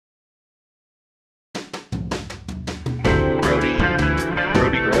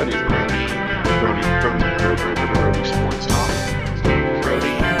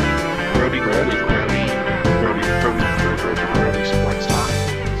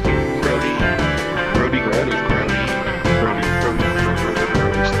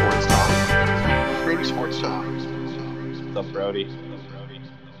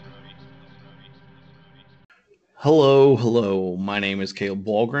Hello, hello. My name is Caleb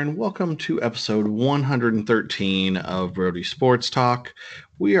Walgren. Welcome to episode 113 of Brody Sports Talk.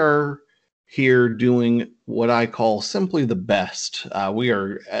 We are here doing what I call simply the best. We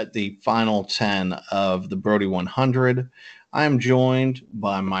are at the final 10 of the Brody 100. I am joined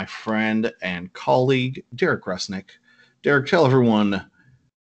by my friend and colleague, Derek Resnick. Derek, tell everyone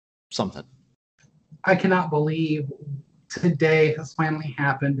something. I cannot believe today has finally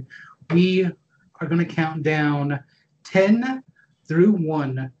happened. We are going to count down 10 through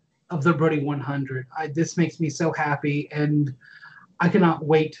 1 of the Brody 100. This makes me so happy, and I cannot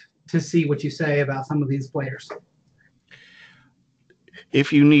wait to see what you say about some of these players.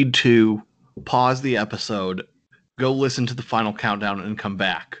 If you need to pause the episode, go listen to the final countdown and come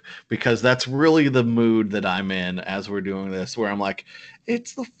back, because that's really the mood that I'm in as we're doing this, where I'm like,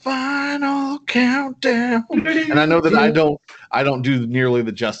 it's the final countdown. And I know that I don't do nearly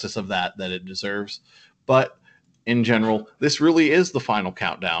the justice of that it deserves, but in general, this really is the final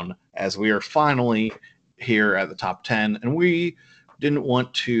countdown, as we are finally here at the top 10, and we didn't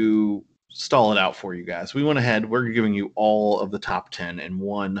want to stall it out for you guys. We went ahead, we're giving you all of the top 10 in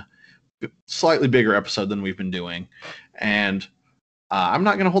one slightly bigger episode than we've been doing, and I'm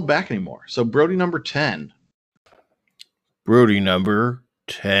not going to hold back anymore. So Brody number 10. Brody number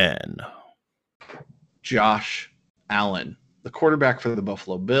 10. Josh Allen, the quarterback for the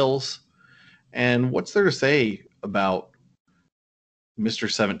Buffalo Bills. And what's there to say about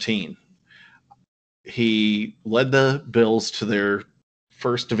Mr. 17? He led the Bills to their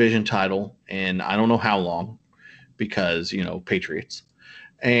first division title in I don't know how long, because, Patriots.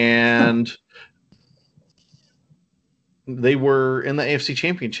 And they were in the AFC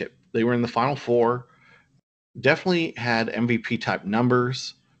Championship. They were in the Final Four. Definitely had MVP type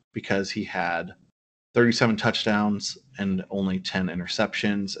numbers, because he had 37 touchdowns and only 10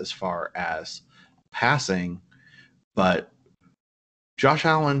 interceptions as far as passing. But Josh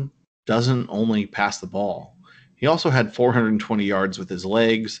Allen doesn't only pass the ball. He also had 420 yards with his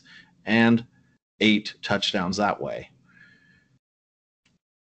legs and 8 touchdowns that way.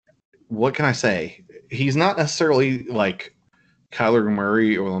 What can I say? He's not necessarily like Kyler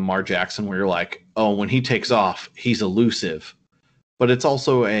Murray or Lamar Jackson, where you're like, oh, when he takes off, he's elusive. But it's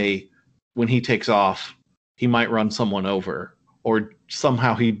also when he takes off, he might run someone over, or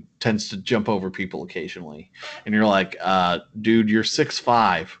somehow he tends to jump over people occasionally. And you're like, dude, you're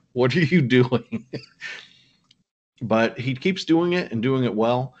 6'5". What are you doing? But he keeps doing it and doing it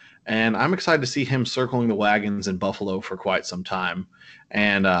well. And I'm excited to see him circling the wagons in Buffalo for quite some time.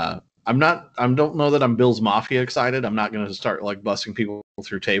 And I don't know that I'm Bills Mafia excited. I'm not going to start like busting people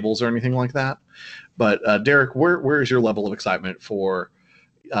through tables or anything like that. But Derek, where is your level of excitement for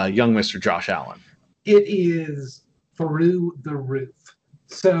young Mr. Josh Allen? It is through the roof.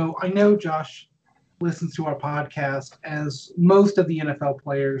 So I know Josh listens to our podcast, as most of the NFL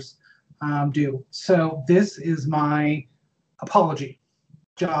players do. So this is my apology,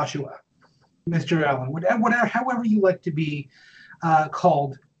 Joshua, Mr. Allen, whatever, however you like to be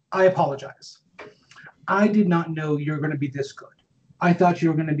called. I apologize. I did not know you were going to be this good. I thought you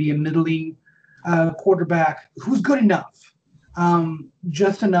were going to be a middling quarterback who's good enough.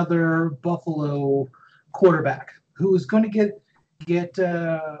 Just another Buffalo quarterback who was going to get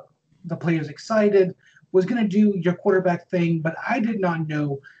the players excited, was going to do your quarterback thing, but I did not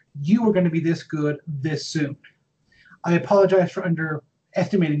know you were going to be this good this soon. I apologize for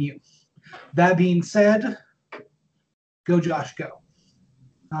underestimating you. That being said, go Josh, go.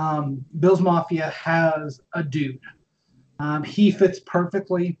 Bills Mafia has a dude. He fits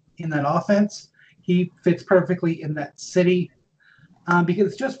perfectly in that offense. He fits perfectly in that city, because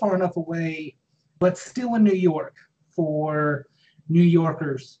it's just far enough away, but still in New York, for New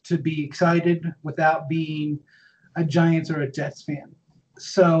Yorkers to be excited without being a Giants or a Jets fan.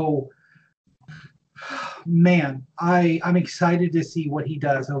 So, man, I'm excited to see what he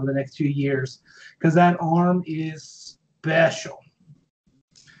does over the next few years, because that arm is special.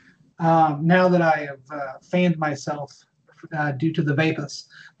 Now that I have fanned myself due to the vapors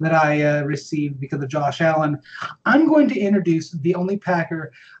that I received because of Josh Allen, I'm going to introduce the only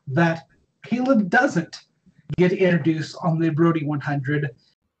Packer that Caleb doesn't get introduced on the Brody 100.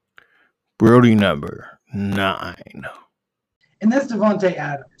 Brody number 9. And that's Davante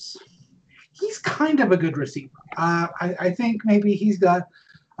Adams. He's kind of a good receiver. I think maybe he's got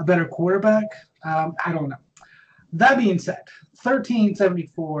a better quarterback. I don't know. That being said,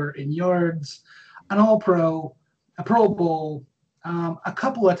 1374 in yards, an All-Pro, a Pro Bowl, a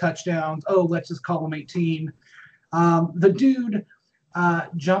couple of touchdowns. Oh, let's just call him 18. The dude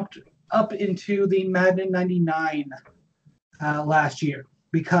jumped up into the Madden 99 last year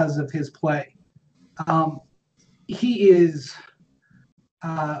because of his play. he is,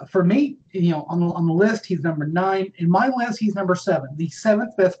 for me, on the list, he's number 9. In my list, he's number 7, the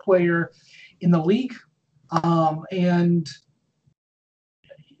 7th best player in the league. And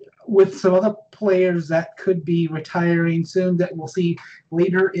with some other players that could be retiring soon that we'll see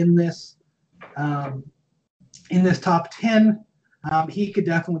later in this top 10, he could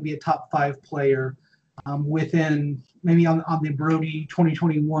definitely be a top 5 player within maybe on the Brody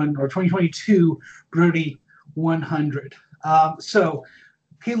 2021 or 2022 Brody 100. So,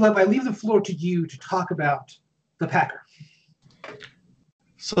 Caleb, I leave the floor to you to talk about the Packer.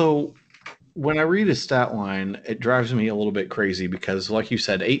 So when I read his stat line, it drives me a little bit crazy because, like you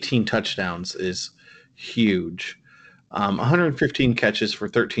said, 18 touchdowns is huge. 115 catches for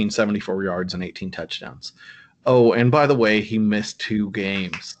 1,374 yards and 18 touchdowns. Oh, and by the way, he missed 2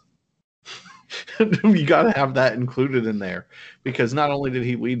 games. You got to have that included in there because not only did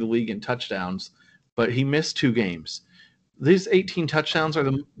he lead the league in touchdowns, but he missed 2 games. These 18 touchdowns are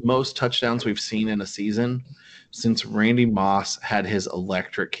the most touchdowns we've seen in a season since Randy Moss had his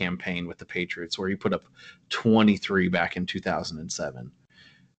electric campaign with the Patriots, where he put up 23 back in 2007.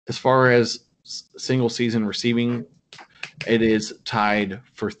 As far as single season receiving, it is tied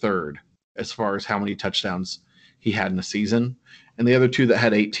for 3rd as far as how many touchdowns he had in a season. And the other 2 that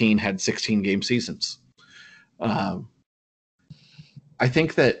had 18 had 16 game seasons. I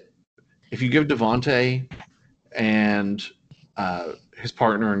think that if you give Davante and his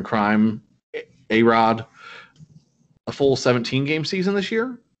partner in crime, A-Rod, a full 17 game season this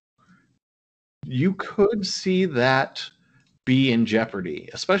year, you could see that be in jeopardy,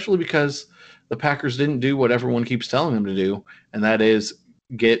 especially because the Packers didn't do what everyone keeps telling them to do, and that is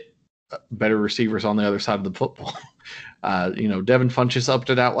get better receivers on the other side of the football. Devin Funchess upped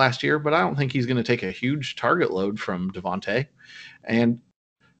it out last year, but I don't think he's going to take a huge target load from Davante. And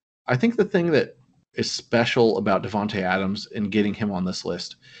I think the thing that is special about Davante Adams and getting him on this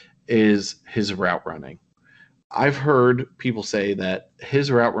list is his route running. I've heard people say that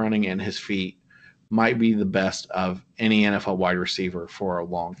his route running and his feet might be the best of any NFL wide receiver for a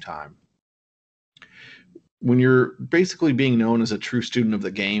long time. When you're basically being known as a true student of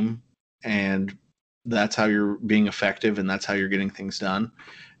the game, and that's how you're being effective and that's how you're getting things done,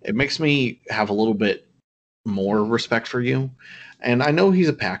 it makes me have a little bit more respect for you. And I know he's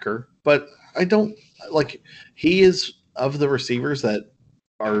a Packer, but I don't he is, of the receivers that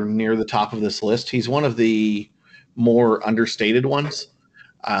are near the top of this list, he's one of the more understated ones.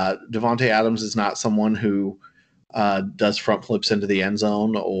 Davante Adams is not someone who does front flips into the end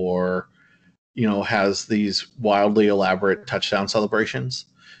zone or has these wildly elaborate touchdown celebrations.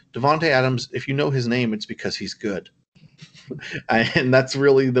 Davante Adams, if you know his name, it's because he's good. And that's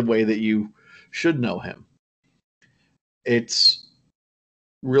really the way that you should know him. It's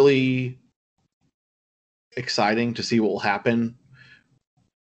really exciting to see what will happen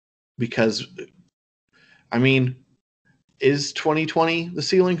because, is 2020 the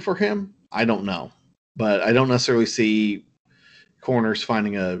ceiling for him? I don't know. But I don't necessarily see corners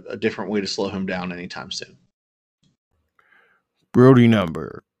finding a different way to slow him down anytime soon. Brody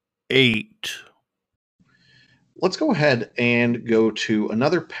number 8. Let's go ahead and go to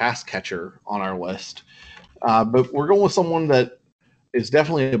another pass catcher on our list. But we're going with someone that is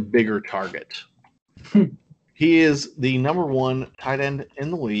definitely a bigger target. He is the number 1 tight end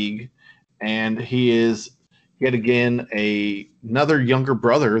in the league, and he is yet again another younger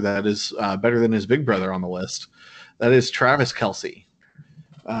brother that is better than his big brother on the list. That is Travis Kelce.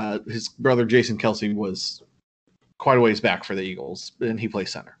 His brother Jason Kelce was quite a ways back for the Eagles, and he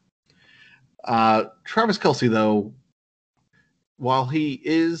plays center. Travis Kelce, though, while he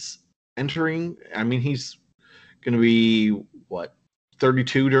is entering, he's going to be,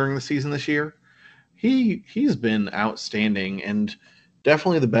 32 during the season this year? He's been outstanding and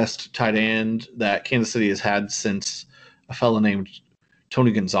definitely the best tight end that Kansas City has had since a fellow named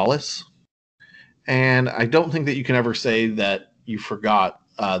Tony Gonzalez. And I don't think that you can ever say that you forgot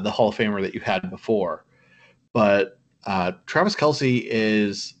the Hall of Famer that you had before. But Travis Kelce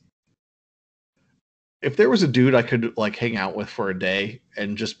is, if there was a dude I could hang out with for a day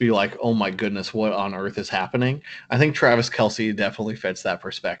and just be like, oh my goodness, what on earth is happening? I think Travis Kelce definitely fits that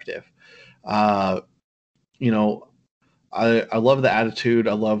perspective. I love the attitude.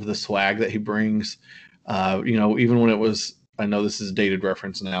 I love the swag that he brings. Even when it was, I know this is a dated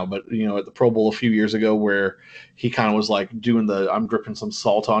reference now, but at the Pro Bowl a few years ago where he kind of was doing I'm dripping some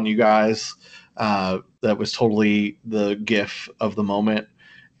salt on you guys. That was totally the gif of the moment.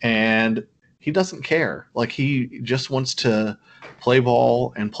 And he doesn't care. He just wants to play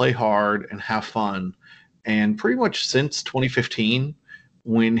ball and play hard and have fun. And pretty much since 2015,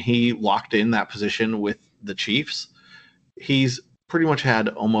 when he locked in that position with the Chiefs, he's pretty much had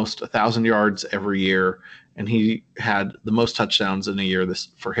almost 1,000 yards every year, and he had the most touchdowns in a year this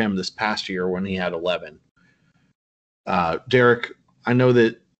past year when he had 11. Derek, I know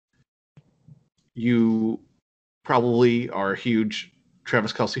that you probably are a huge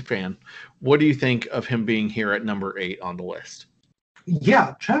Travis Kelce fan. What do you think of him being here at number 8 on the list?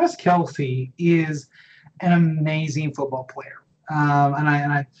 Yeah, Travis Kelce is an amazing football player. And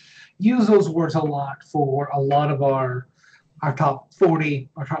I use those words a lot for a lot of our top 40,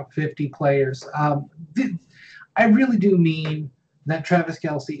 our top 50 players. I really do mean that Travis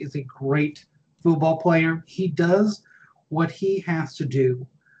Kelce is a great football player. He does what he has to do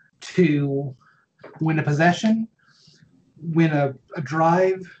to win a possession, win a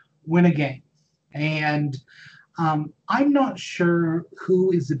drive, win a game. And I'm not sure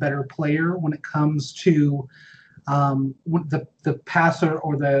who is the better player when it comes to the passer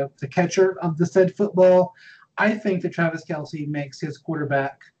or the catcher of the said football. I think that Travis Kelce makes his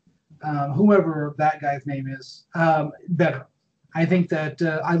quarterback, whoever that guy's name is, better. I think that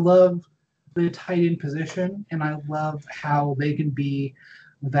I love the tight end position, and I love how they can be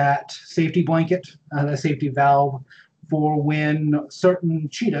that safety blanket, that safety valve for when certain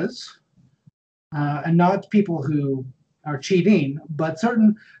cheetahs, and not people who are cheating, but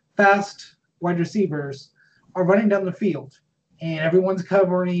certain fast wide receivers are running down the field, and everyone's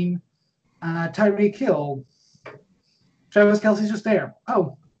covering Tyreek Hill. Travis Kelce's just there.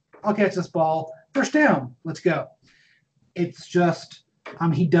 Oh, I'll catch this ball. First down. Let's go. It's just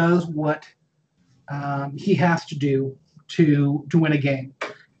he does what he has to do to win a game,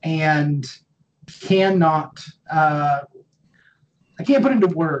 and cannot. I can't put into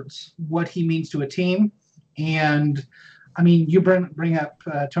words what he means to a team. And I mean, you bring up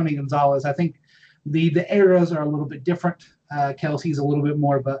Tony Gonzalez. I think the eras are a little bit different. Kelce's a little bit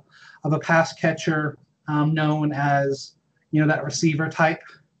more of a pass catcher, known as that receiver type.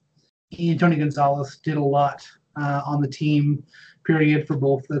 And Tony Gonzalez did a lot on the team period for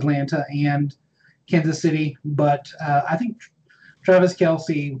both Atlanta and Kansas City. But I think Travis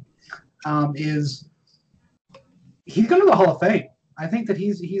Kelce he's going to the Hall of Fame. I think that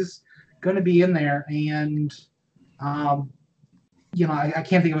he's going to be in there, and I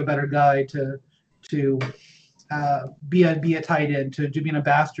can't think of a better guy to be a tight end, to be an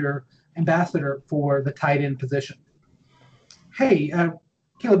ambassador for the tight end position. Hey,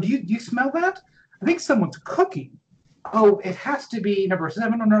 Caleb, do you smell that? I think someone's cooking. Oh, it has to be number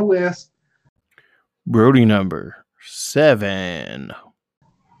 7 on our list. Brody number 7.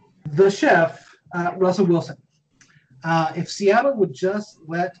 The chef, Russell Wilson. If Seattle would just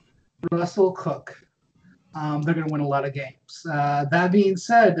let Russell cook, they're going to win a lot of games. That being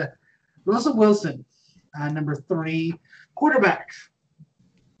said, Russell Wilson, number 3, quarterback.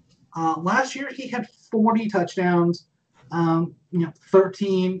 Last year he had 40 touchdowns,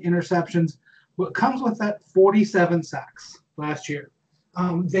 13 interceptions. What comes with that, 47 sacks last year.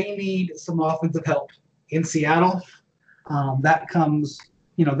 They need some offensive help in Seattle. That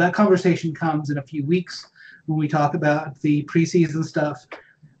conversation comes in a few weeks when we talk about the preseason stuff.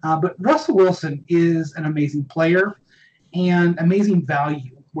 But Russell Wilson is an amazing player and amazing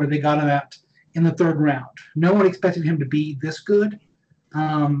value where they got him at in the 3rd round. No one expected him to be this good.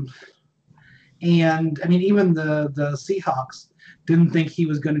 And I mean, even the Seahawks didn't think he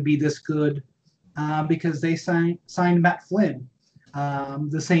was going to be this good because they signed Matt Flynn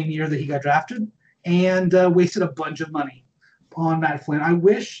the same year that he got drafted, and wasted a bunch of money on Matt Flynn. I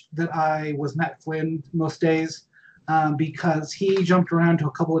wish that I was Matt Flynn most days because he jumped around to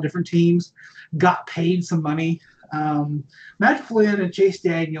a couple of different teams, got paid some money. Matt Flynn and Chase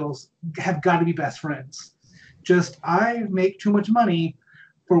Daniels have got to be best friends. I make too much money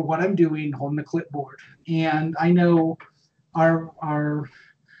for what I'm doing holding the clipboard. And I know our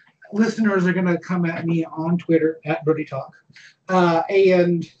listeners are going to come at me on Twitter at Birdie Talk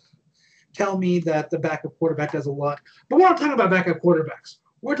and tell me that the backup quarterback does a lot. But we're not talking about backup quarterbacks.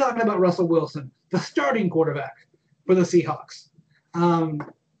 We're talking about Russell Wilson, the starting quarterback for the Seahawks.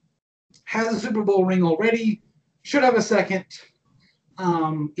 Has a Super Bowl ring already. Should have a second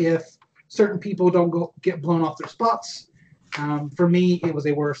if certain people don't get blown off their spots. For me, it was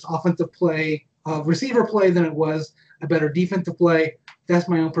a worse offensive play, receiver play than it was a better defensive play. That's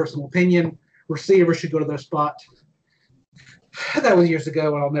my own personal opinion. Receivers should go to their spot. That was years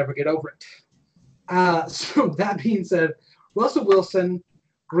ago, and I'll never get over it. So that being said, Russell Wilson,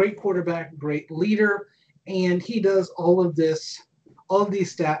 great quarterback, great leader, and he does all of these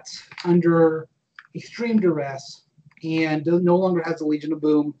stats under extreme duress, and no longer has the Legion of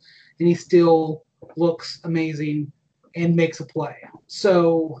Boom, and he still looks amazing and makes a play.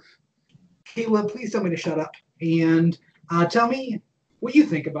 So Caleb, please tell me to shut up and tell me what you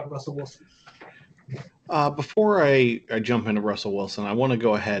think about Russell Wilson. Before I jump into Russell Wilson, I want to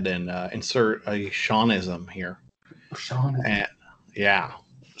go ahead and insert a Seanism here. Sean, And, yeah.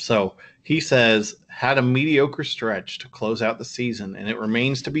 So he says, had a mediocre stretch to close out the season, and it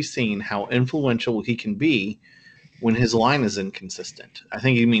remains to be seen how influential he can be when his line is inconsistent. I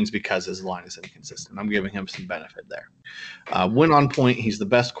think he means because his line is inconsistent. I'm giving him some benefit there. When on point, he's the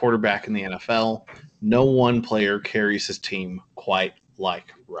best quarterback in the NFL. No one player carries his team quite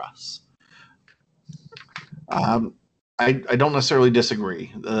like Russ. I don't necessarily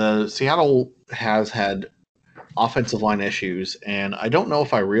disagree. Seattle has had offensive line issues, and I don't know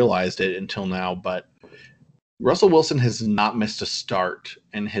if I realized it until now, but Russell Wilson has not missed a start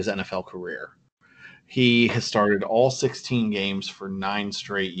in his NFL career. He has started all 16 games for 9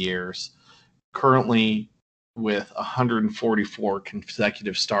 straight years, currently with 144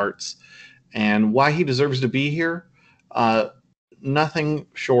 consecutive starts. And why he deserves to be here? Nothing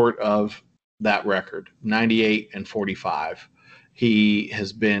short of that record, 98-45. He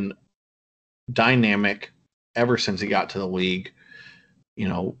has been dynamic ever since he got to the league. You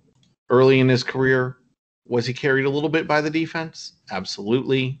know, early in his career, was he carried a little bit by the defense?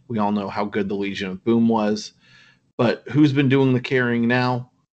 Absolutely. We all know how good the Legion of Boom was. But who's been doing the carrying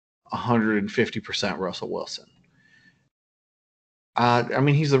now? 150% Russell Wilson.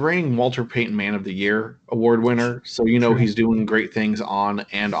 He's the reigning Walter Payton Man of the Year award winner, so he's doing great things on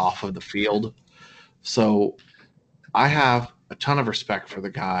and off of the field. So I have a ton of respect for the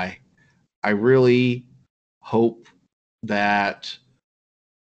guy. I really hope that,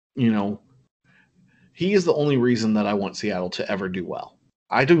 he is the only reason that I want Seattle to ever do well.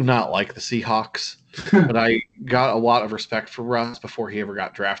 I do not like the Seahawks, but I got a lot of respect for Russ before he ever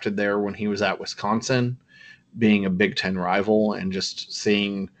got drafted there when he was at Wisconsin, being a Big Ten rival and just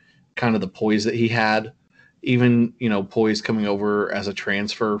seeing kind of the poise that he had. Even, poise coming over as a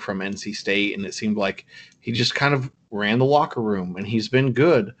transfer from NC State, and it seemed like he just kind of ran the locker room, and he's been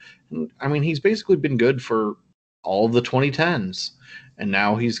good. He's basically been good for all of the 2010s, and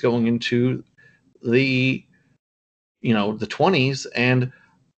now he's going into the 20s, and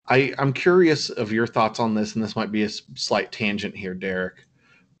I'm curious of your thoughts on this, and this might be a slight tangent here, Derek,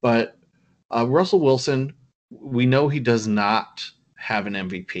 but Russell Wilson, we know he does not have an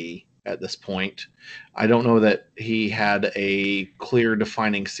MVP at this point. I don't know that he had a clear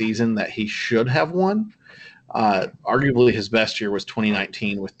defining season that he should have won. Arguably his best year was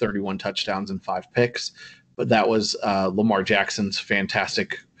 2019 with 31 touchdowns and 5 picks, but that was Lamar Jackson's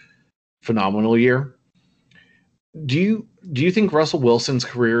fantastic, phenomenal year. Do you think Russell Wilson's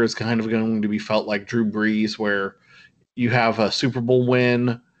career is kind of going to be felt like Drew Brees, where you have a Super Bowl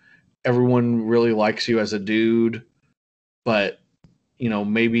win, everyone really likes you as a dude, but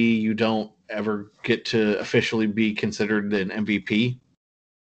maybe you don't ever get to officially be considered an MVP?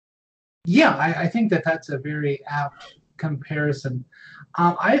 Yeah, I think that's a very apt comparison.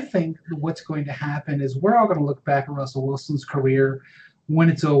 I think what's going to happen is we're all going to look back at Russell Wilson's career when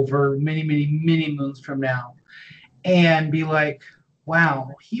it's over, many, many, many moons from now, and be like, wow,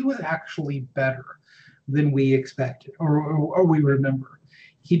 he was actually better than we expected or we remember.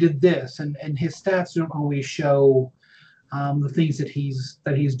 He did this, and his stats don't always show the things that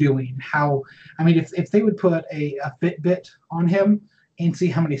he's doing. If they would put a Fitbit on him and see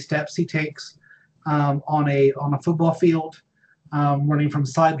how many steps he takes on a football field, running from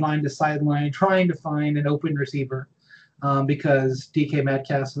sideline to sideline, trying to find an open receiver, because DK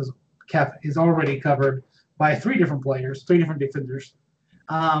Metcalf is already covered by 3 different players, 3 different defenders.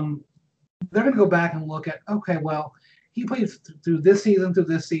 They're going to go back and look at, okay, well, he played through this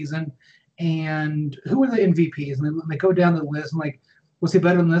season, and who were the MVPs? And they go down the list and was he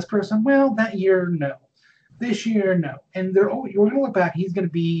better than this person? Well, that year, no. This year, no. And you're going to look back, he's going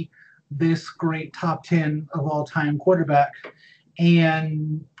to be this great top 10 of all time quarterback,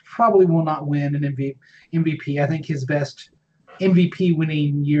 and probably will not win an MVP. I think his best MVP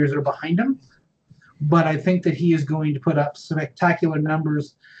winning years are behind him, but I think that he is going to put up spectacular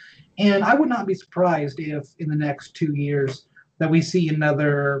numbers. And I would not be surprised if in the next 2 years that we see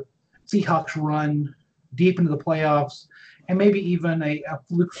another Seahawks run deep into the playoffs, and maybe even a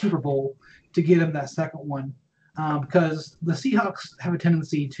fluke Super Bowl to get him that second one, because the Seahawks have a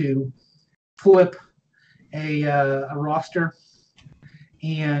tendency to flip a roster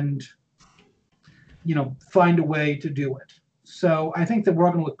and find a way to do it. So I think that we're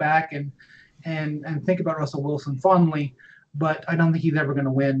all going to look back and think about Russell Wilson fondly, but I don't think he's ever going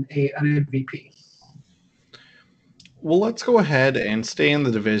to win an MVP. Well, let's go ahead and stay in the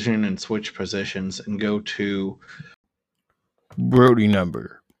division and switch positions and go to Brody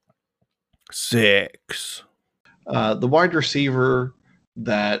number 6. The wide receiver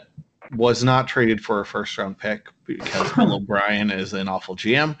that was not traded for a first-round pick because Bill O'Brien is an awful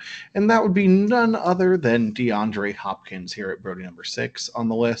GM, and that would be none other than DeAndre Hopkins here at Brody number 6 on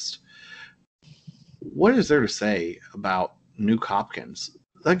the list. What is there to say about Nuke Hopkins?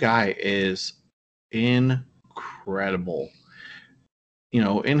 The guy is incredible. You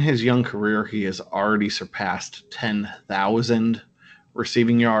know, in his young career, he has already surpassed 10,000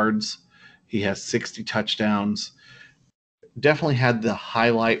 receiving yards. He has 60 touchdowns. Definitely had the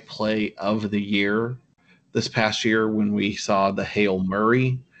highlight play of the year this past year when we saw the Hail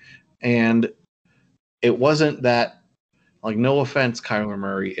Murray. And it wasn't that, like, no offense, Kyler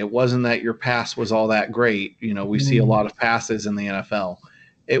Murray, it wasn't that your pass was all that great. You know, we see a lot of passes in the NFL.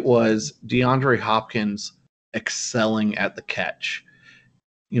 It was DeAndre Hopkins excelling at the catch.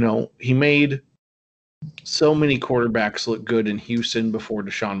 You know, he made so many quarterbacks look good in Houston before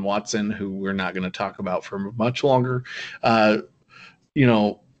Deshaun Watson, who we're not going to talk about for much longer, you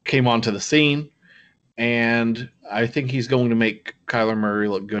know, came onto the scene. And I think he's going to make Kyler Murray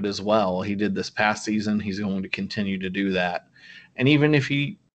look good as well. He did this past season. He's going to continue to do that. And even if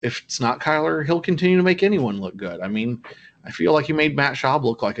it's not Kyler, he'll continue to make anyone look good. I mean, I feel like he made Matt Schaub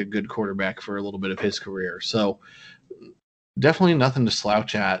look like a good quarterback for a little bit of his career. So definitely nothing to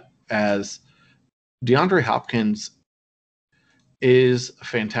slouch at, as DeAndre Hopkins is a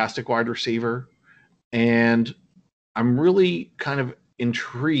fantastic wide receiver. And I'm really kind of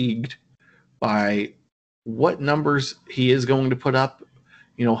intrigued by what numbers he is going to put up.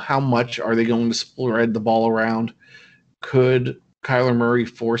 You know, how much are they going to spread the ball around? Could Kyler Murray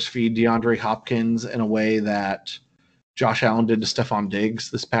force feed DeAndre Hopkins in a way that Josh Allen did to Stephon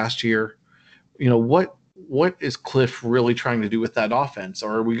Diggs this past year? You know, what is Cliff really trying to do with that offense?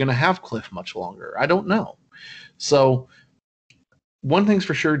 Or are we going to have Cliff much longer? I don't know. So one thing's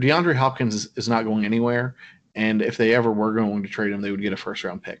for sure, DeAndre Hopkins is not going anywhere. And if they ever were going to trade him, they would get a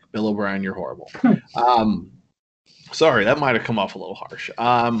first-round pick. Bill O'Brien, you're horrible. Sorry, that might have come off a little harsh.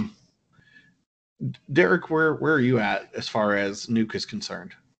 Derek, where are you at as far as Nuke is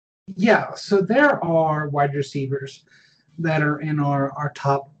concerned? Yeah, so there are wide receivers that are in our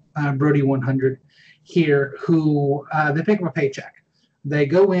top Brody 100 here who they pick up a paycheck. They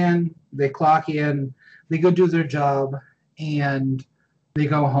go in, they clock in, they go do their job, and they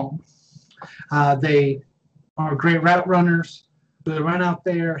go home. They are great route runners. They run out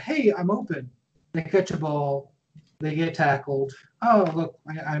there, hey, I'm open. They catch a ball, they get tackled. Oh, look,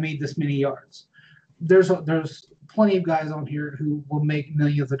 I made this many yards. There's plenty of guys on here who will make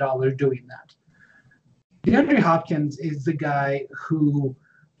millions of dollars doing that. DeAndre Hopkins is the guy who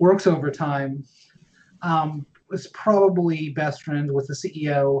works overtime, is probably best friends with the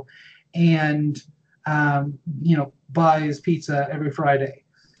CEO, and you know, buys pizza every Friday.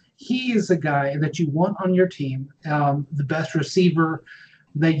 He is the guy that you want on your team, the best receiver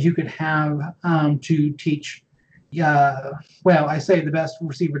that you could have to teach. Well, I say the best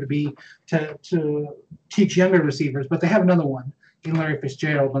receiver to teach younger receivers, but they have another one in Larry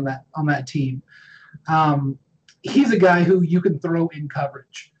Fitzgerald on that team. He's a guy who you can throw in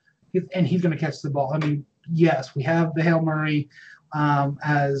coverage, and he's going to catch the ball. I mean, yes, we have the Hail Murray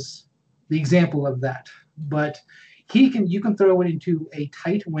as the example of that, but you can throw it into a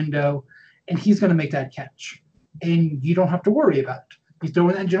tight window, and he's going to make that catch, and you don't have to worry about it. You throw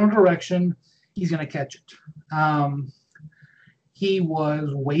it in that general direction, he's going to catch it. He was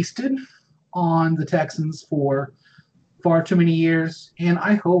wasted on the Texans for far too many years, and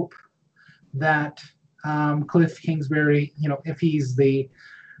I hope that Cliff Kingsbury, you know, if he's the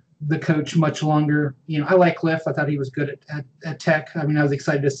coach much longer, you know, I like Cliff. I thought he was good at Tech. I mean, I was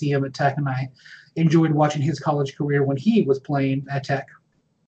excited to see him at Tech, and I enjoyed watching his college career when he was playing at Tech.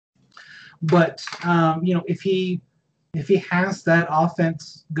 But you know, if he has that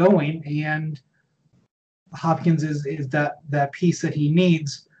offense going, and Hopkins is that piece that he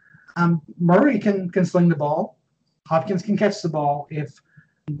needs, Murray can sling the ball. Hopkins can catch the ball. If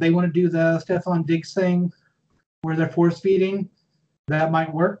they want to do the Stephon Diggs thing where they're force feeding, that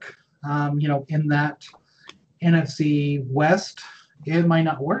might work. You know, in that NFC West, it might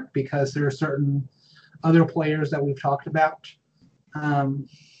not work because there are certain other players that we've talked about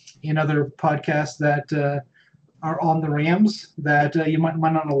in other podcasts that are on the Rams that you might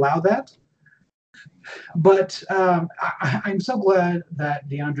not allow that. But I'm so glad that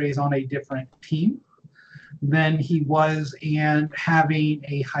DeAndre is on a different team than he was, and having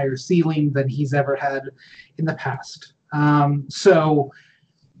a higher ceiling than he's ever had in the past. So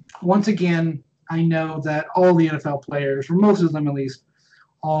once again, I know that all the NFL players, or most of them at least,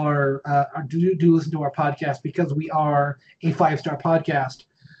 do listen to our podcast because we are a 5-star podcast.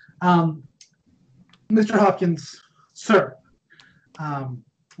 Mr. Hopkins, sir,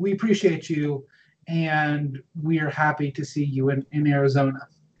 we appreciate you, and we are happy to see you in Arizona.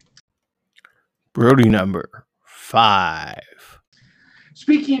 Brody number 5.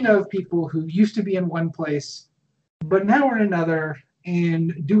 Speaking of people who used to be in one place, but now are in another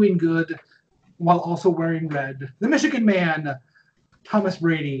and doing good while also wearing red, the Michigan man, Thomas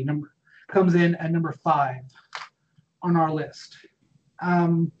Brady, comes in at number 5 on our list.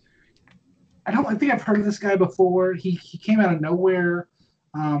 I think I've heard of this guy before. He came out of nowhere.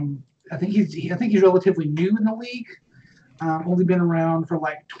 I think he's relatively new in the league. Only been around for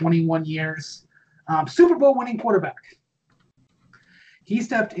like 21 years. Super Bowl winning quarterback. He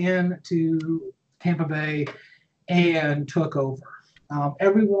stepped into Tampa Bay and took over.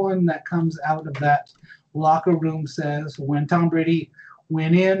 Everyone that comes out of that locker room says when Tom Brady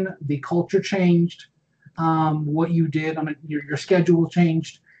went in, the culture changed. What you did on your schedule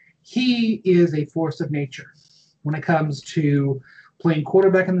changed. He is a force of nature when it comes to playing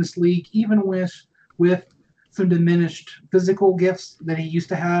quarterback in this league, even with some diminished physical gifts that he used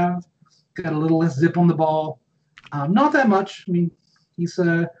to have. Got a little less zip on the ball. Not that much. I mean, he's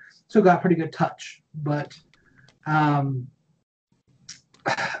still got pretty good touch. But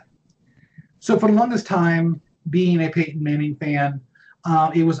so for the longest time, being a Peyton Manning fan,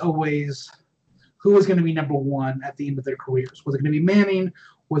 it was always who was going to be number one at the end of their careers. Was it going to be Manning?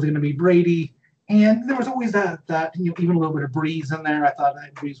 Was it going to be Brady? And there was always that even a little bit of Breeze in there. I thought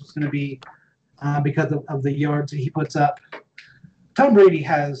that Breeze was going to be because of the yards that he puts up. Tom Brady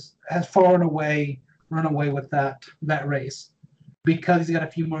has far and away run away with that race because he's got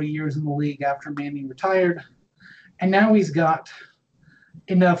a few more years in the league after Manning retired, and now he's got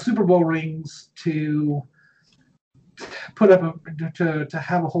enough Super Bowl rings to put up to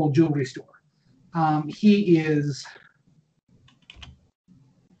have a whole jewelry store. He is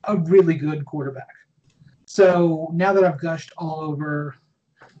a really good quarterback. So now that I've gushed all over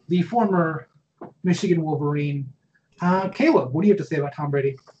the former Michigan Wolverine, Caleb, what do you have to say about Tom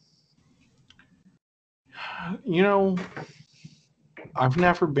Brady? You know, I've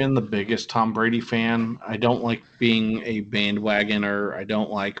never been the biggest Tom Brady fan. I don't like being a bandwagoner. I don't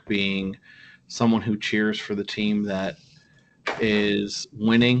like being someone who cheers for the team that is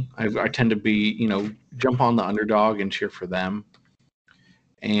winning. I tend to be, jump on the underdog and cheer for them.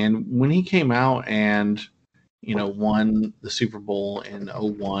 And when he came out and, won the Super Bowl in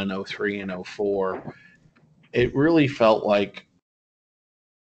 01, 03, and 04, it really felt like,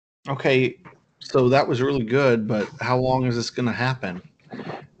 okay, so that was really good, but how long is this going to happen?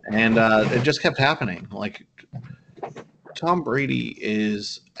 And it just kept happening. Like, Tom Brady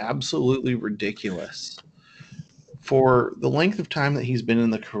is absolutely ridiculous. For the length of time that he's been in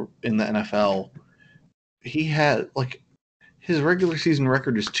the NFL, he had his regular season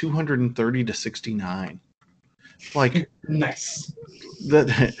record is 230-69. Like, Nice.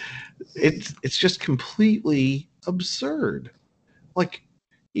 That it's just completely absurd. Like,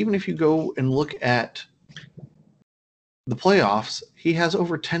 even if you go and look at the playoffs, he has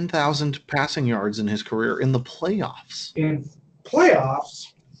over 10,000 passing yards in his career in the playoffs. In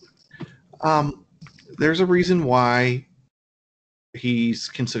playoffs? There's a reason why he's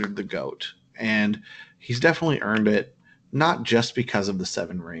considered the GOAT, and he's definitely earned it, not just because of the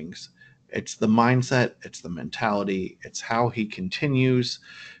 7 rings. It's the mindset, it's the mentality, it's how he continues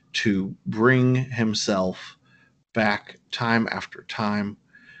to bring himself back time after time.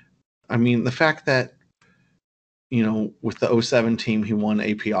 I mean, the fact that, with the 07 team, he won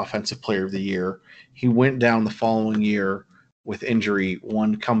AP Offensive Player of the Year. He went down the following year with injury,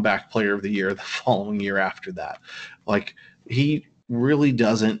 won Comeback Player of the Year the following year after that. Like, he really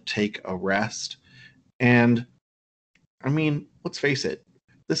doesn't take a rest. And, I mean, let's face it,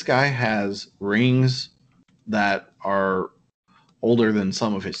 this guy has rings that are older than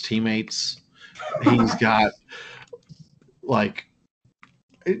some of his teammates. He's got,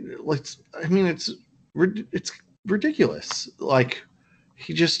 it's ridiculous. Like,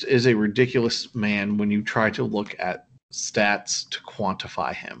 he just is a ridiculous man when you try to look at stats to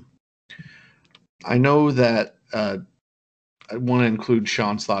quantify him. I know that I want to include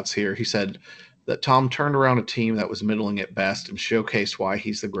Sean's thoughts here. He said that Tom turned around a team that was middling at best and showcased why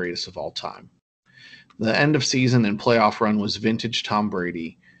he's the greatest of all time. The end of season and playoff run was vintage Tom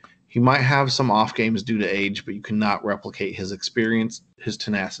Brady. He might have some off games due to age, but you cannot replicate his experience, his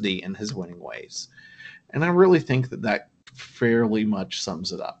tenacity, and his winning ways. And I really think that fairly much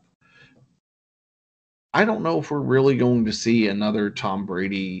sums it up. I don't know if we're really going to see another Tom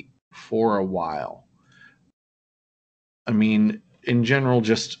Brady for a while. I mean, in general,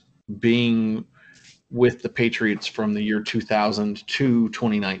 just being with the Patriots from the year 2000 to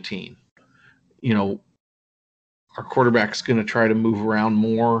 2019. our quarterback's going to try to move around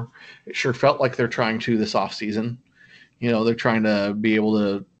more. It sure felt like they're trying to this offseason. They're trying to be able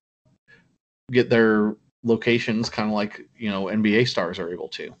to get their locations kind of like, NBA stars are able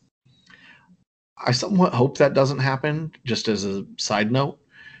to. I somewhat hope that doesn't happen, just as a side note.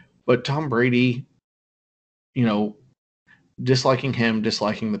 But Tom Brady, disliking him,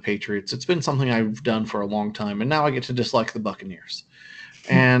 disliking the Patriots, it's been something I've done for a long time, and now I get to dislike the Buccaneers.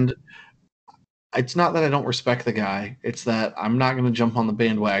 And it's not that I don't respect the guy. It's that I'm not going to jump on the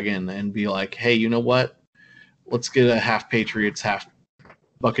bandwagon and be like, hey, you know what? Let's get a half Patriots, half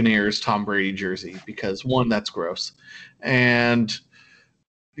Buccaneers Tom Brady jersey, because one, that's gross. And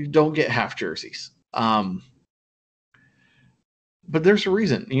you don't get half jerseys. But there's a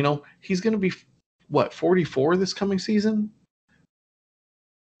reason. He's going to be, 44 this coming season?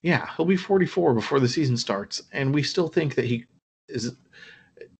 Yeah, he'll be 44 before the season starts. And we still think that he is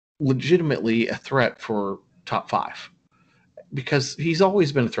legitimately a threat for top 5, because he's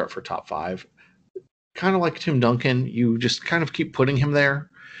always been a threat for top 5. Kind of like Tim Duncan, you just kind of keep putting him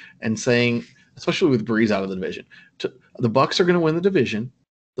there and saying, especially with Breeze out of the division, the Bucs are going to win the division.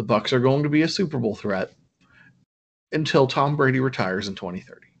 The Bucs are going to be a Super Bowl threat until Tom Brady retires in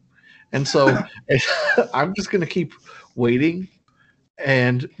 2030. And so I'm just going to keep waiting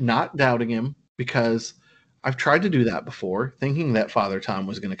and not doubting him, because I've tried to do that before, thinking that Father Time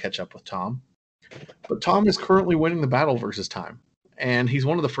was going to catch up with Tom. But Tom is currently winning the battle versus time, and he's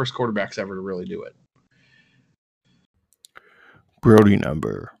one of the first quarterbacks ever to really do it. Brody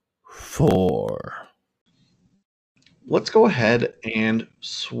number 4. Let's go ahead and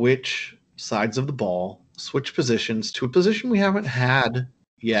switch sides of the ball, switch positions to a position we haven't had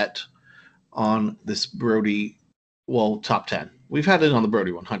yet on this Brody, top 10. We've had it on the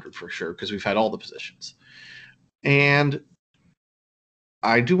Brody 100 for sure, because we've had all the positions. And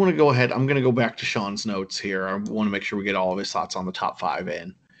I do want to go ahead. I'm going to go back to Sean's notes here. I want to make sure we get all of his thoughts on the top 5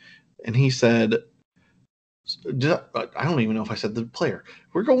 in. And he said, I don't even know if I said the player.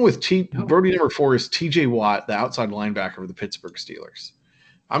 We're going with Brody number 4 is TJ Watt, the outside linebacker of the Pittsburgh Steelers.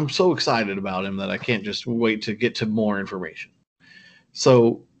 I'm so excited about him that I can't just wait to get to more information.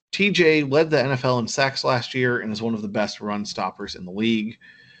 So TJ led the NFL in sacks last year and is one of the best run stoppers in the league.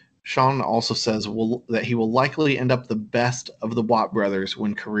 Sean also says that he will likely end up the best of the Watt brothers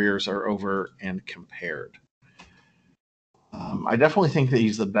when careers are over and compared. I definitely think that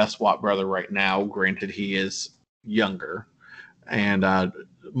he's the best Watt brother right now. Granted, he is younger. And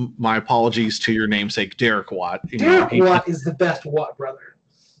my apologies to your namesake, Derek Watt. Derek Watt is the best Watt brother.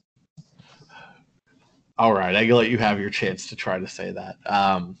 All right, I let you have your chance to try to say that.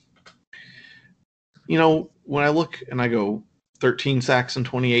 When I look and I go 13 sacks in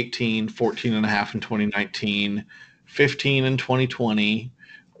 2018, 14 and a half in 2019, 15 in 2020.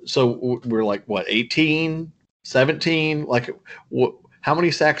 So we're like, 18, 17? Like, how many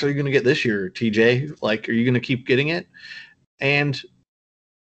sacks are you going to get this year, TJ? Like, are you going to keep getting it? And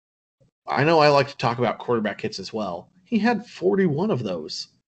I know I like to talk about quarterback hits as well. He had 41 of those.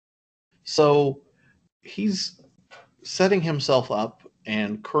 So he's setting himself up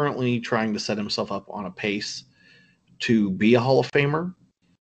and currently trying to set himself up on a pace to be a Hall of Famer.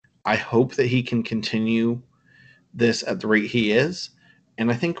 I hope that he can continue this at the rate he is.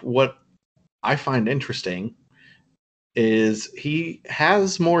 And I think what I find interesting is he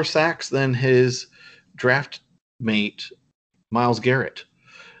has more sacks than his draft mate, Myles Garrett.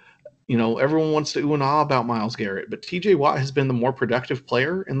 Everyone wants to ooh and ah about Myles Garrett, but TJ Watt has been the more productive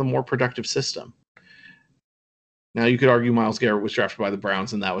player in the more productive system. Now, you could argue Myles Garrett was drafted by the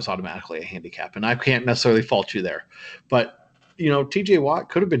Browns, and that was automatically a handicap, and I can't necessarily fault you there. But, TJ Watt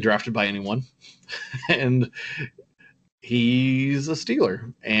could have been drafted by anyone, and he's a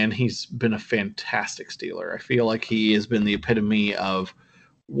Steeler, and he's been a fantastic Steeler. I feel like he has been the epitome of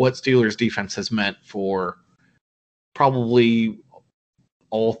what Steelers defense has meant for probably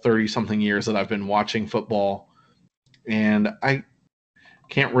all 30-something years that I've been watching football, and I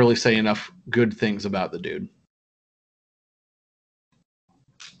can't really say enough good things about the dude.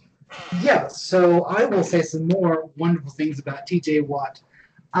 Yeah, so I will say some more wonderful things about TJ Watt.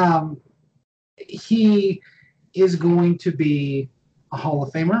 He is going to be a Hall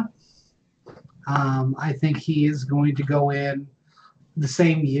of Famer. I think he is going to go in the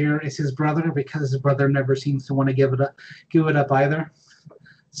same year as his brother, because his brother never seems to want to give it up either.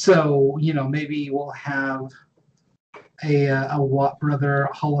 So, maybe we'll have a Watt brother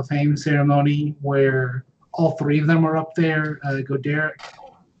Hall of Fame ceremony where all 3 of them are up there. Go Derek.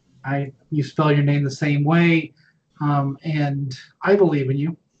 You spell your name the same way, and I believe in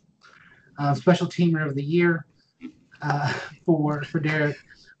you. Special teamer of the year for Derek,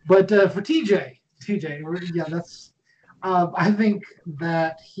 but for TJ, TJ. Yeah, that's. I think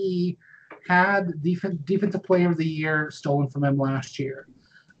that he had defensive player of the year stolen from him last year.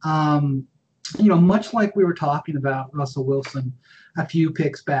 Much like we were talking about Russell Wilson a few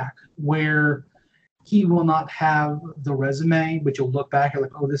picks back, where he will not have the resume, but you'll look back and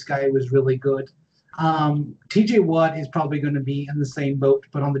like, oh, this guy was really good. TJ Watt is probably going to be in the same boat,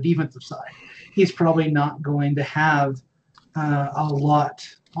 but on the defensive side, he's probably not going to have a lot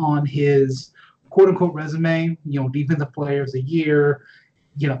on his quote unquote resume. Defensive player of the year.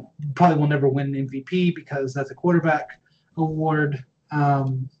 Probably will never win an MVP because that's a quarterback award.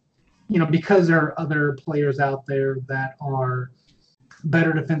 Because there are other players out there that are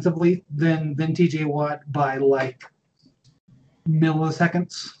better defensively than TJ Watt by like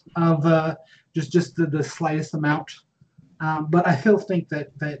milliseconds of just the slightest amount. But I still think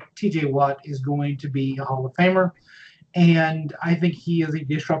that TJ Watt is going to be a Hall of Famer, and I think he is a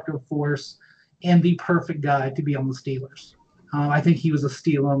disruptive force and the perfect guy to be on the Steelers. I think he was a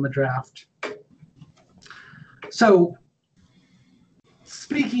steal on the draft. So,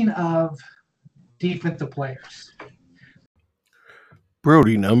 speaking of defensive players,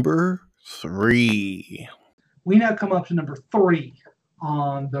 Brody number 3. We now come up to number 3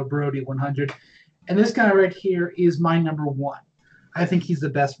 on the Brody 100. And this guy right here is my number 1. I think he's the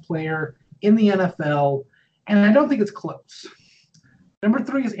best player in the NFL, and I don't think it's close. Number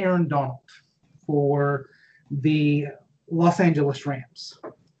 3 is Aaron Donald for the Los Angeles Rams.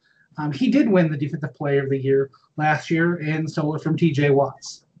 He did win the Defensive Player of the Year last year and stole it from TJ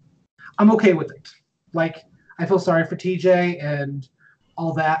Watts. I'm okay with it. Like, I feel sorry for TJ and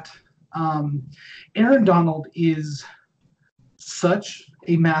all that. Aaron Donald is such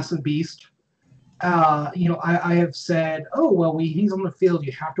a massive beast. I have said, he's on the field.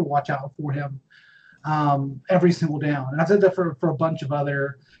 You have to watch out for him every single down. And I've said that for a bunch of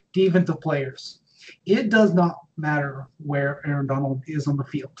other defensive players. It does not matter where Aaron Donald is on the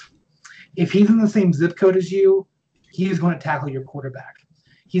field. If he's in the same zip code as you, he's going to tackle your quarterback.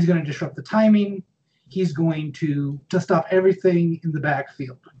 He's going to disrupt the timing. He's going to stop everything in the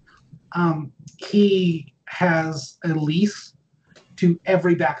backfield. He has a lease to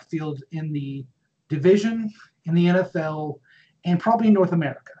every backfield in the division, in the NFL, and probably in North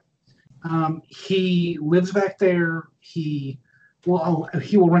America. He lives back there. He will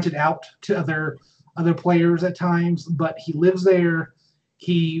rent it out to other players at times, but he lives there.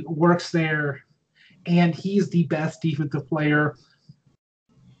 He works there, and he's the best defensive player,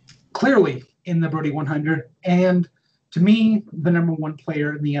 clearly, in the Brody 100. And to me, the number 1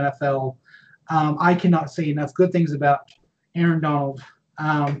 player in the NFL. I cannot say enough good things about Aaron Donald.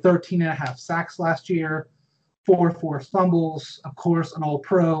 13 and a half sacks last year, 4 forced fumbles, of course, an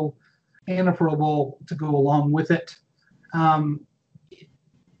All-Pro and a Pro Bowl to go along with it.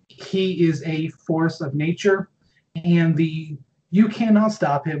 He is a force of nature, and you cannot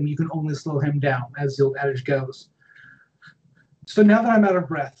stop him. You can only slow him down, as the old adage goes. So now that I'm out of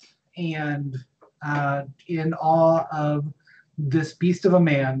breath and in awe of this beast of a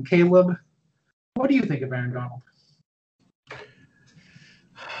man, Caleb, what do you think of Aaron Donald?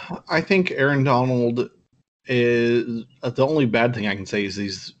 I think Aaron Donald is the only bad thing I can say is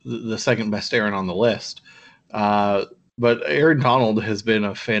he's the second best Aaron on the list. But Aaron Donald has been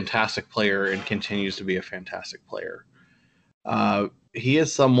a fantastic player and continues to be a fantastic player. He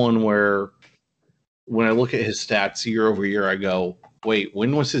is someone where when I look at his stats year over year, I go, wait,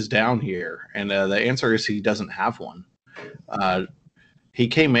 when was his down year? And the answer is he doesn't have one. He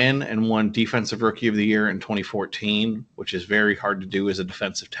came in and won Defensive Rookie of the Year in 2014, which is very hard to do as a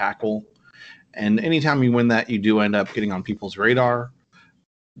defensive tackle. And anytime you win that, you do end up getting on people's radar.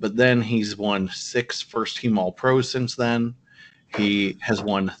 But then he's won 6 first-team All-Pros since then. He has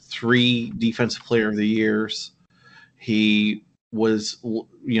won 3 Defensive Player of the Years. He was,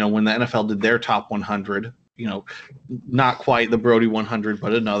 when the NFL did their top 100, not quite the Brody 100,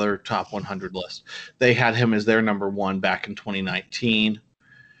 but another top 100 list. They had him as their number 1 back in 2019.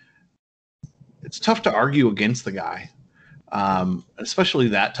 It's tough to argue against the guy, especially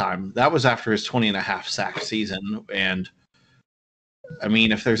that time. That was after his 20 and a half sack season. And I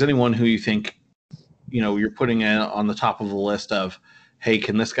mean, if there's anyone who you think, you're putting in on the top of the list of, hey,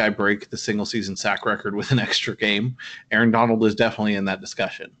 can this guy break the single season sack record with an extra game? Aaron Donald is definitely in that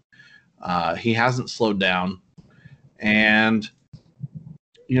discussion. He hasn't slowed down. And,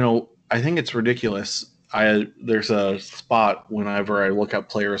 I think it's ridiculous. There's a spot whenever I look up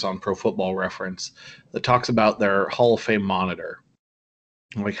players on Pro Football Reference that talks about their Hall of Fame monitor.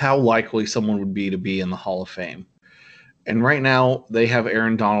 Like how likely someone would be to be in the Hall of Fame. And right now, they have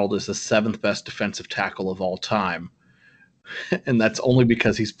Aaron Donald as the 7th best defensive tackle of all time. And that's only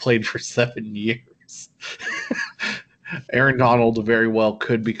because he's played for 7 years. Aaron Donald very well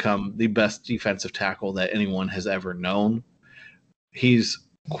could become the best defensive tackle that anyone has ever known. He's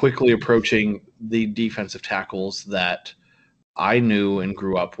quickly approaching the defensive tackles that I knew and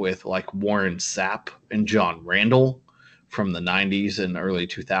grew up with, like Warren Sapp and John Randall from the 90s and early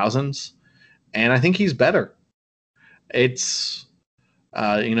 2000s. And I think he's better. It's,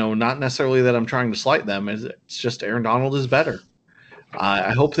 not necessarily that I'm trying to slight them. It's just Aaron Donald is better.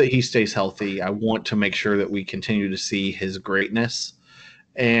 I hope that he stays healthy. I want to make sure that we continue to see his greatness.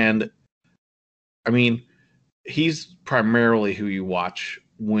 And, I mean, he's primarily who you watch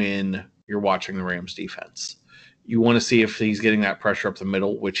when you're watching the Rams defense. You want to see if he's getting that pressure up the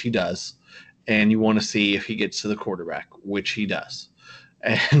middle, which he does. And you want to see if he gets to the quarterback, which he does.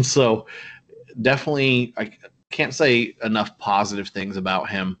 And so definitely, I can't say enough positive things about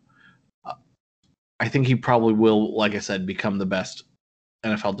him. I think he probably will, like I said, become the best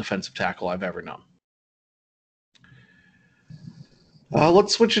NFL defensive tackle I've ever known.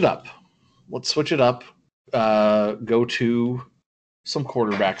 Let's switch it up. Go to some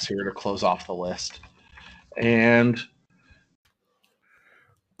quarterbacks here to close off the list. And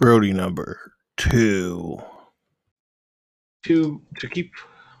Brody number 2. To keep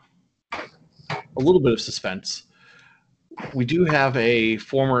a little bit of suspense, we do have a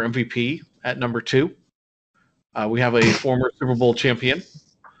former MVP at number 2. We have a former Super Bowl champion.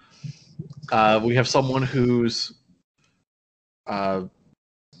 We have someone who's, a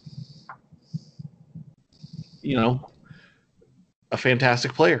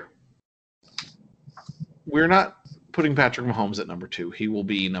fantastic player. We're not putting Patrick Mahomes at number 2. He will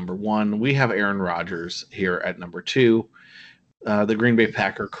be number 1. We have Aaron Rodgers here at number 2. The Green Bay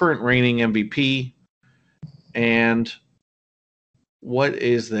Packer, current reigning MVP. And what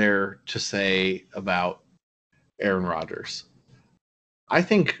is there to say about Aaron Rodgers? I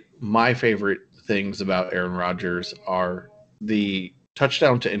think my favorite things about Aaron Rodgers are the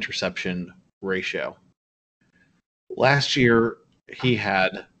touchdown to interception ratio. Last year, he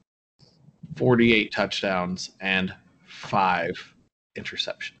had 48 touchdowns and 5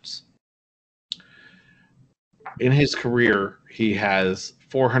 interceptions. In his career, he has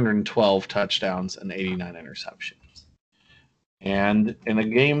 412 touchdowns and 89 interceptions. And in a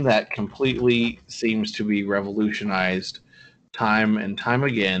game that completely seems to be revolutionized time and time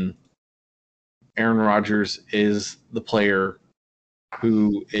again, Aaron Rodgers is the player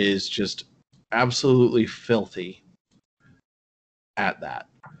who is just absolutely filthy at that.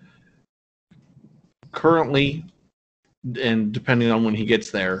 Currently, and depending on when he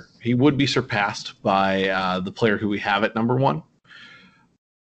gets there, he would be surpassed by the player who we have at number 1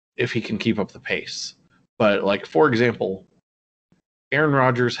 if he can keep up the pace. But, like, for example, Aaron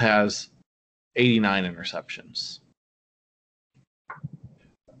Rodgers has 89 interceptions.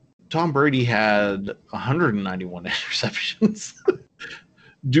 Tom Brady had 191 interceptions.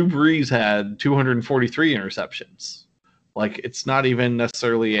 Drew Brees had 243 interceptions. Like, it's not even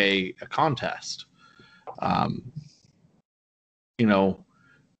necessarily a contest.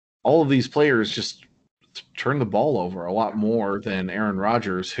 All of these players just turn the ball over a lot more than Aaron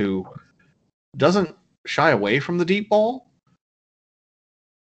Rodgers, who doesn't shy away from the deep ball,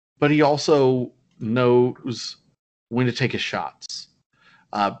 but he also knows when to take his shots,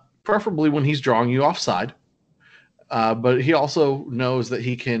 preferably when he's drawing you offside. But he also knows that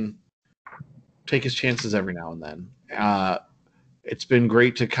he can take his chances every now and then. It's been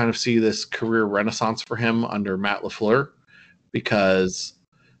great to kind of see this career renaissance for him under Matt LaFleur, because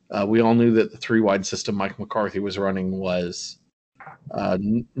we all knew that the 3-wide system Mike McCarthy was running was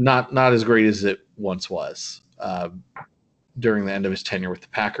not as great as it once was during the end of his tenure with the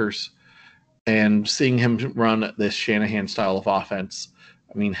Packers. And seeing him run this Shanahan style of offense,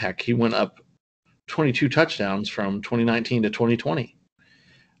 I mean, heck, he went up 22 touchdowns from 2019 to 2020.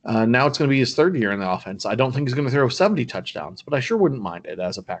 Now it's going to be his 3rd year in the offense. I don't think he's going to throw 70 touchdowns, but I sure wouldn't mind it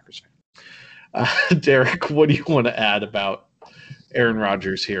as a Packers fan. Derek, what do you want to add about Aaron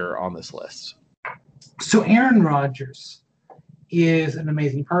Rodgers here on this list? So Aaron Rodgers is an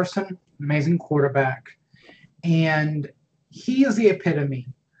amazing person, an amazing quarterback, and he is the epitome.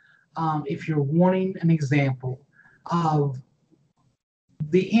 If you're wanting an example of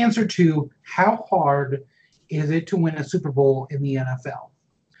the answer to how hard is it to win a Super Bowl in the NFL.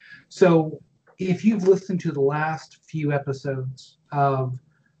 So if you've listened to the last few episodes of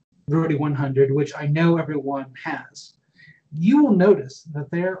Brody 100, which I know everyone has, you will notice that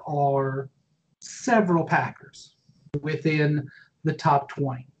there are several Packers within the top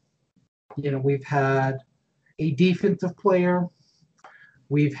 20. We've had a defensive player.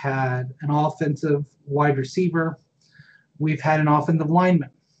 We've had an offensive wide receiver. We've had an offensive lineman.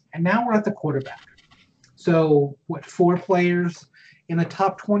 And now we're at the quarterback. So, what, 4 players in the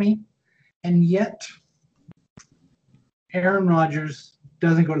top 20? And yet, Aaron Rodgers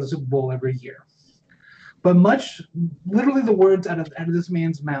doesn't go to the Super Bowl every year. But literally the words out of this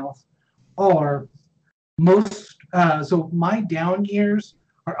man's mouth are so my down years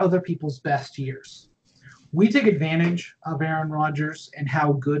are other people's best years. We take advantage of Aaron Rodgers and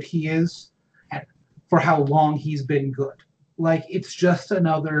how good he is and for how long he's been good. Like, it's just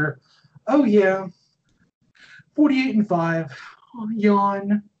another, oh yeah, 48-5,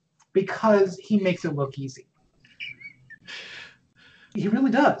 yawn, because he makes it look easy. He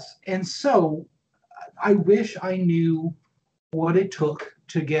really does. And so I wish I knew what it took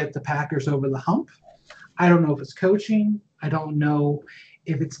to get the Packers over the hump. I don't know if it's coaching. I don't know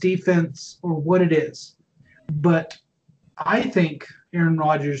if it's defense or what it is. But I think Aaron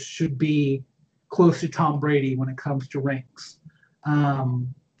Rodgers should be close to Tom Brady when it comes to rings.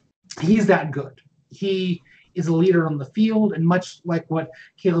 He's that good. He is a leader on the field, and much like what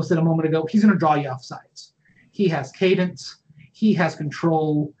Caleb said a moment ago, he's going to draw you off sides. He has cadence. He has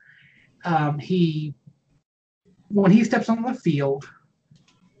control. When he steps on the field,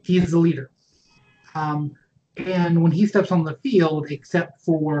 he is the leader. And when he steps on the field, except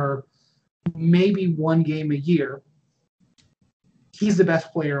for maybe one game a year, he's the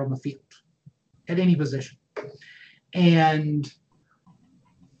best player on the field at any position. And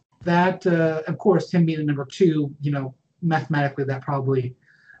that, of course, him being the number 2, mathematically that probably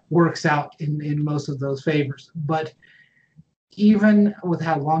works out in most of those favors. But even with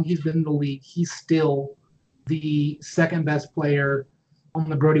how long he's been in the league, he's still the second best player on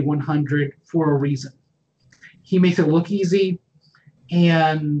the Brody 100 for a reason. He makes it look easy,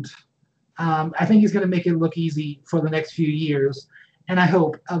 and I think he's going to make it look easy for the next few years. And I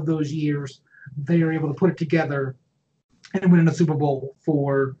hope of those years they are able to put it together and win a Super Bowl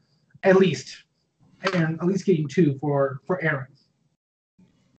for at least getting 2 for Aaron.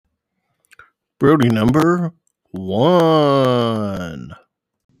 Brody number 1.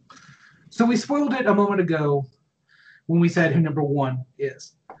 So we spoiled it a moment ago when we said who number 1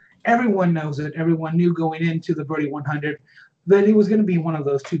 is. Everyone knows it. Everyone knew going into the Brody 100 that it was going to be one of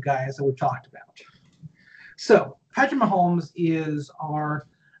those 2 guys that we've talked about. So Patrick Mahomes is our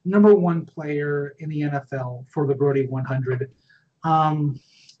number 1 player in the NFL for the Brody 100,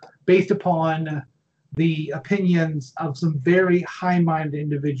 based upon the opinions of some very high-minded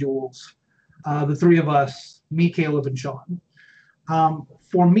individuals, the 3 of us, me, Caleb, and Sean.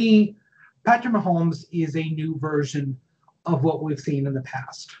 For me, Patrick Mahomes is a new version of what we've seen in the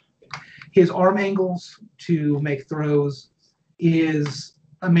past. His arm angles to make throws is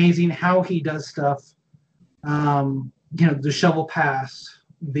amazing. How he does stuff, the shovel pass,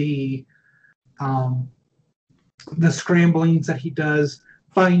 the scramblings that he does,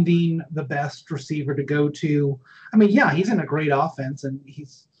 finding the best receiver to go to. I mean, yeah, he's in a great offense, and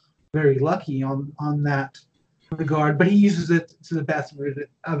he's very lucky on that regard, but he uses it to the best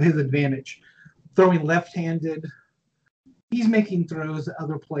of his advantage. Throwing left-handed, he's making throws that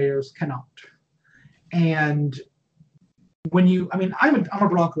other players cannot. And I'm a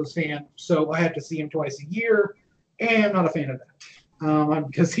Broncos fan, so I have to see him twice a year, and I'm not a fan of that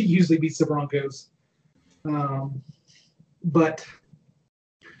because he usually beats the Broncos. But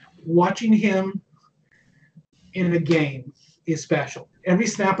watching him in a game is special. Every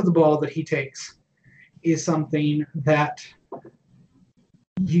snap of the ball that he takes is something that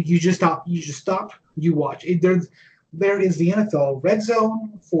you just stop, you watch. There is the NFL red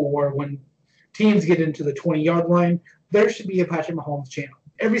zone for when teams get into the 20-yard line. There should be a Patrick Mahomes channel.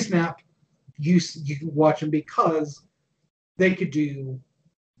 Every snap, you can watch him because they could do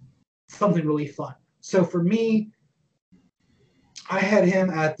something really fun. So for me, I had him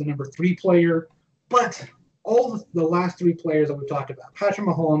at the number 3 player, but all the last 3 players that we talked about, Patrick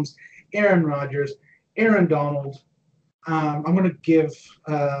Mahomes, Aaron Rodgers, Aaron Donald, I'm going to give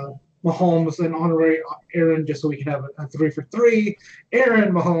Mahomes an honorary Aaron just so we can have a 3 for 3.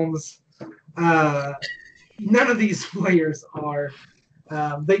 Aaron Mahomes. None of these players are.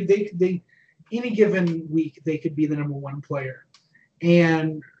 They any given week they could be the number 1 player,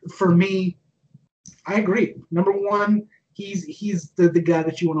 and for me, I agree. Number 1, he's the guy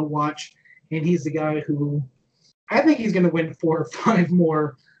that you want to watch, and he's the guy who I think he's going to win 4 or 5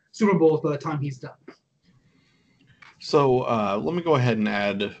 more Super Bowls by the time he's done. So let me go ahead and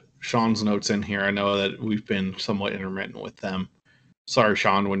add Sean's notes in here. I know that we've been somewhat intermittent with them. Sorry,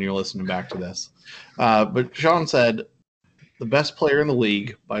 Sean, when you're listening back to this. But Sean said, the best player in the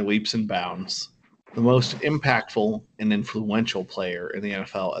league by leaps and bounds, the most impactful and influential player in the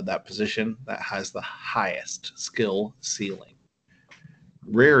NFL at that position that has the highest skill ceiling.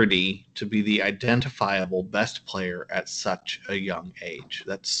 rarity to be the identifiable best player at such a young age.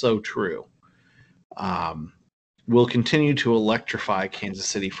 That's so true. Will continue to electrify Kansas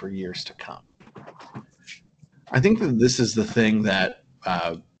City for years to come. I think that this is the thing that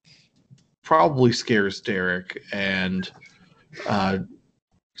probably scares Derek. And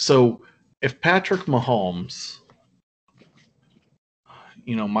so if Patrick Mahomes,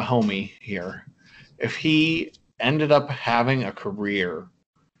 my homie here, if he ended up having a career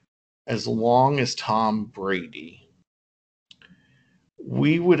as long as Tom Brady,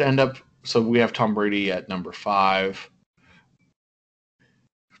 we would end up. So we have Tom Brady at number 5.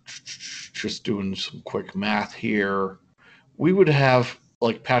 Just doing some quick math here. We would have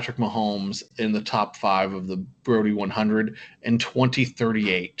like Patrick Mahomes in the top 5 of the Brody 100 in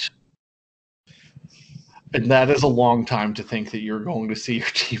 2038. And that is a long time to think that you're going to see your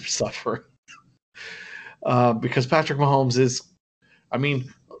team suffer. Because Patrick Mahomes is,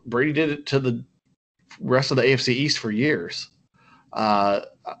 Brady did it to the rest of the AFC East for years.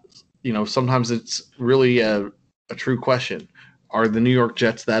 Sometimes it's really a true question. Are the New York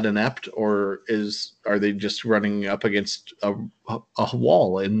Jets that inept, or are they just running up against a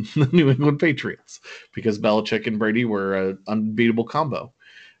wall in the New England Patriots? Because Belichick and Brady were an unbeatable combo.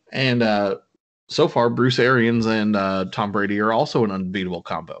 And so far, Bruce Arians and Tom Brady are also an unbeatable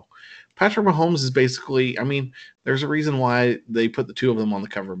combo. Patrick Mahomes is basically, there's a reason why they put the two of them on the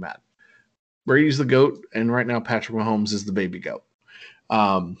cover of Madden. Brady's the GOAT, and right now Patrick Mahomes is the baby GOAT.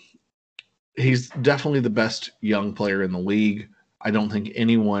 He's definitely the best young player in the league. I don't think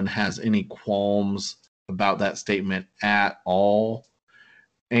anyone has any qualms about that statement at all.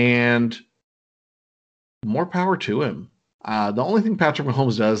 And more power to him. The only thing Patrick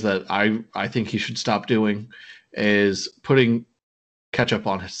Mahomes does that I think he should stop doing is putting ketchup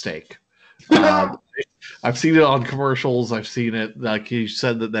on his steak. I've seen it on commercials. I've seen it. Like he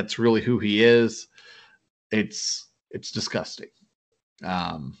said that's really who he is. It's disgusting.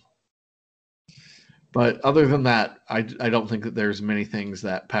 But other than that, I don't think that there's many things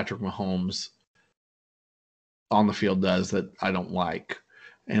that Patrick Mahomes on the field does that I don't like.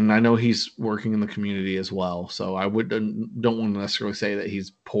 And I know he's working in the community as well, so I don't want to necessarily say that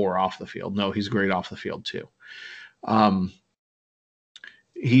he's poor off the field. No, he's great off the field too.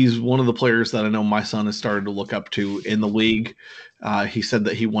 He's one of the players that I know my son has started to look up to in the league. He said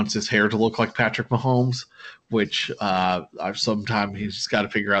that he wants his hair to look like Patrick Mahomes, which sometimes he's just got to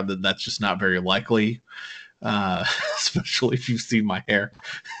figure out that that's just not very likely, especially if you've seen my hair.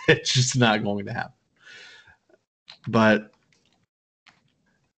 It's just not going to happen. But,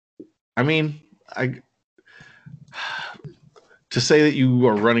 to say that you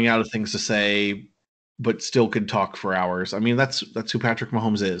are running out of things to say but still could talk for hours. That's who Patrick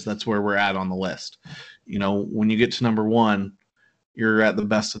Mahomes is. That's where we're at on the list. When you get to number 1, you're at the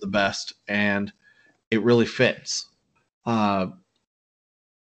best of the best, and it really fits. I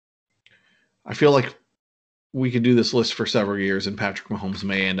feel like we could do this list for several years, and Patrick Mahomes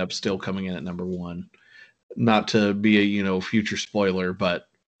may end up still coming in at number 1. Not to be a future spoiler, but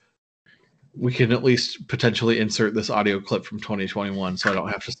we can at least potentially insert this audio clip from 2021 so I don't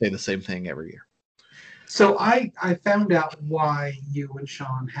have to say the same thing every year. So I found out why you and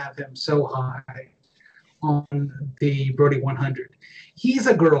Sean have him so high on the Brody 100. He's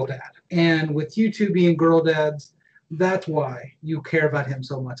a girl dad. And with you two being girl dads, that's why you care about him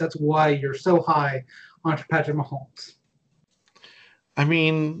so much. That's why you're so high on Patrick Mahomes.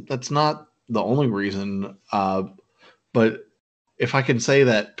 That's not the only reason. But if I can say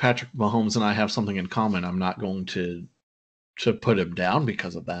that Patrick Mahomes and I have something in common, I'm not going to put him down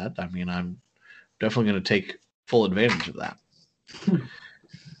because of that. I'm definitely going to take full advantage of that.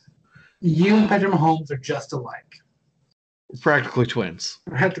 You and Patrick Mahomes are just alike. Practically twins.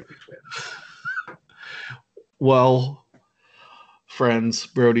 Practically twins. Well, friends,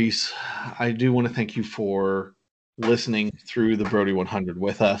 Brodies, I do want to thank you for listening through the Brody 100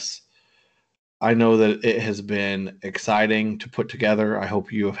 with us. I know that it has been exciting to put together. I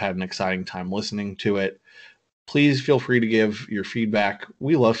hope you have had an exciting time listening to it. Please feel free to give your feedback.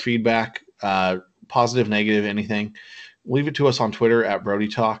 We love feedback. Positive, negative, anything. Leave it to us on Twitter at Brody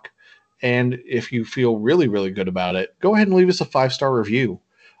Talk. And if you feel really, really good about it, go ahead and leave us a 5-star review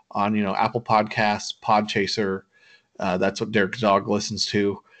on, Apple Podcasts, Podchaser. That's what Derek's dog listens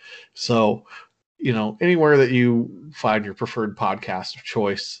to. So, anywhere that you find your preferred podcast of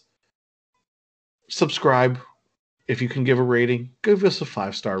choice, subscribe. If you can give a rating, give us a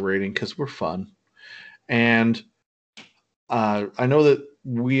 5-star rating because we're fun. And I know that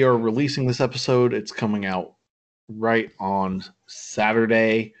we are releasing this episode. It's coming out right on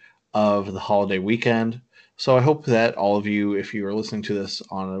Saturday of the holiday weekend. So I hope that all of you, if you are listening to this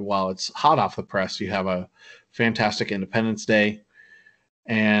while it's hot off the press, you have a fantastic Independence Day.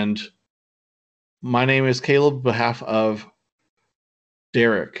 And my name is Caleb, on behalf of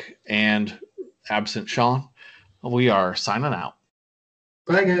Derek and absent Sean. We are signing out.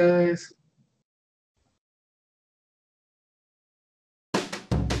 Bye, guys.